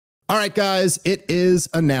All right, guys, it is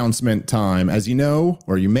announcement time. As you know,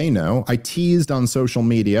 or you may know, I teased on social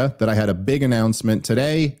media that I had a big announcement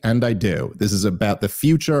today, and I do. This is about the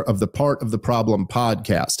future of the Part of the Problem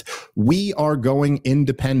podcast. We are going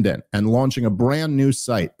independent and launching a brand new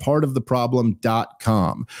site,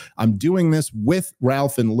 partoftheproblem.com. I'm doing this with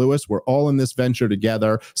Ralph and Lewis. We're all in this venture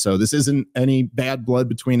together, so this isn't any bad blood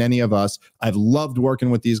between any of us. I've loved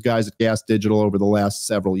working with these guys at Gas Digital over the last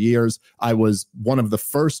several years. I was one of the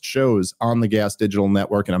first shows on the Gas Digital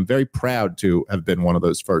Network, and I'm very proud to have been one of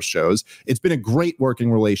those first shows. It's been a great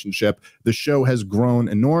working relationship. The show has grown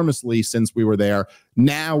enormously since we were there.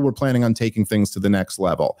 Now we're planning on taking things to the next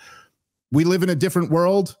level. We live in a different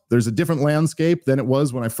world. There's a different landscape than it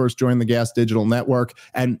was when I first joined the Gas Digital Network.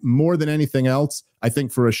 And more than anything else, I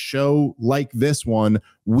think for a show like this one,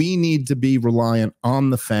 we need to be reliant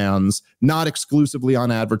on the fans, not exclusively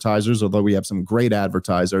on advertisers, although we have some great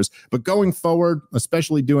advertisers. But going forward,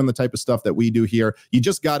 especially doing the type of stuff that we do here, you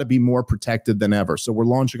just got to be more protected than ever. So we're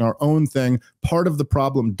launching our own thing,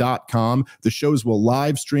 partoftheproblem.com. The shows will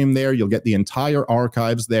live stream there. You'll get the entire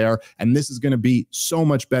archives there. And this is going to be so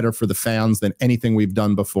much better for the fans than anything we've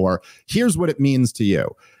done before. Here's what it means to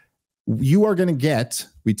you. You are going to get,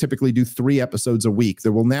 we typically do 3 episodes a week.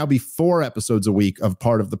 There will now be 4 episodes a week of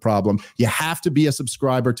Part of the Problem. You have to be a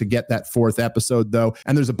subscriber to get that 4th episode, though.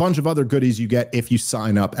 And there's a bunch of other goodies you get if you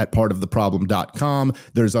sign up at partoftheproblem.com.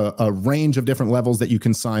 There's a range of different levels that you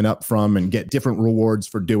can sign up from and get different rewards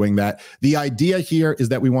for doing that. The idea here is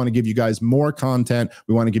that we want to give you guys more content.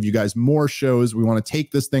 We want to give you guys more shows. We want to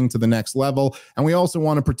take this thing to the next level. And we also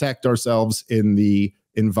want to protect ourselves in the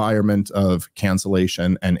environment of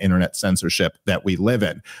cancellation and internet censorship that we live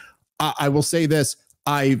in. I will say this.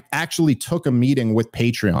 I actually took a meeting with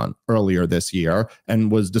Patreon earlier this year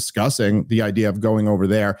and was discussing the idea of going over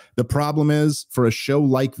there. The problem is, for a show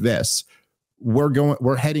like this,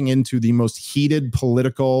 we're heading into the most heated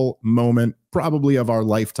political moment probably of our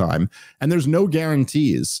lifetime. And there's no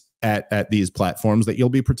guarantees at these platforms that you'll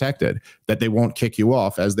be protected, that they won't kick you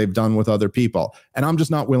off as they've done with other people. And I'm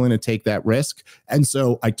just not willing to take that risk. And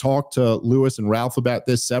so I talked to Lewis and Ralph about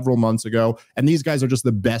this several months ago, and these guys are just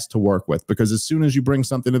the best to work with, because as soon as you bring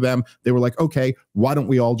something to them, they were like, okay, why don't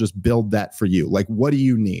we all just build that for you? Like, what do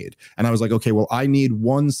you need? And I was like, okay, well, I need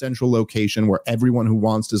one central location where everyone who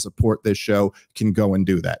wants to support this show can go and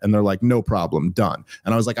do that. And they're like, no problem, done.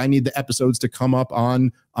 And I was like, I need the episodes to come up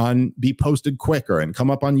be posted quicker and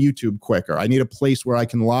come up on YouTube quicker. I need a place where I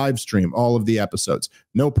can live stream all of the episodes.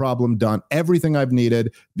 No problem, done. Everything I've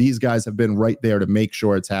needed, these guys have been right there to make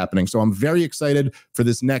sure it's happening. So I'm very excited for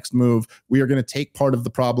this next move. We are going to take Part of the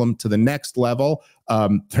Problem to the next level.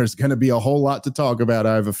 There's going to be a whole lot to talk about,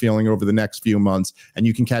 I have a feeling, over the next few months. And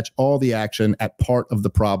you can catch all the action at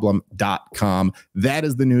partoftheproblem.com. That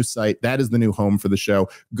is the new site. That is the new home for the show.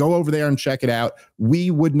 Go over there and check it out. We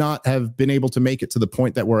would not have been able to make it to the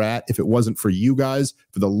point that we're at if it wasn't for you guys,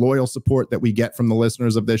 for the loyal support that we get from the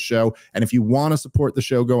listeners of this show. And if you want to support the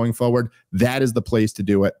show going forward, that is the place to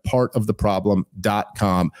do it,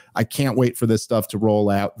 partoftheproblem.com. I can't wait for this stuff to roll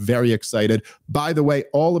out. Very excited. By the way,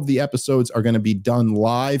 all of the episodes are going to be done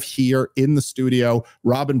live here in the studio.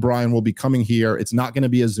 Rob and Brian will be coming here. It's not going to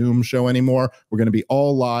be a Zoom show anymore. We're going to be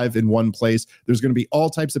all live in one place. There's going to be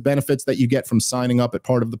all types of benefits that you get from signing up at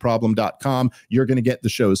partoftheproblem.com. You're going to get the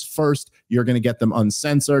shows first. You're going to get them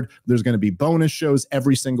uncensored. There's going to be bonus shows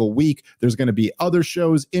every single week. There's going to be other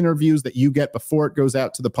shows, interviews that you get before it goes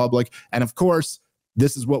out to the public. And of course,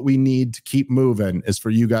 this is what we need to keep moving, is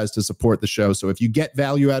for you guys to support the show. So if you get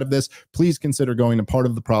value out of this, please consider going to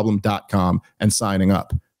partoftheproblem.com and signing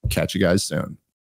up. Catch you guys soon.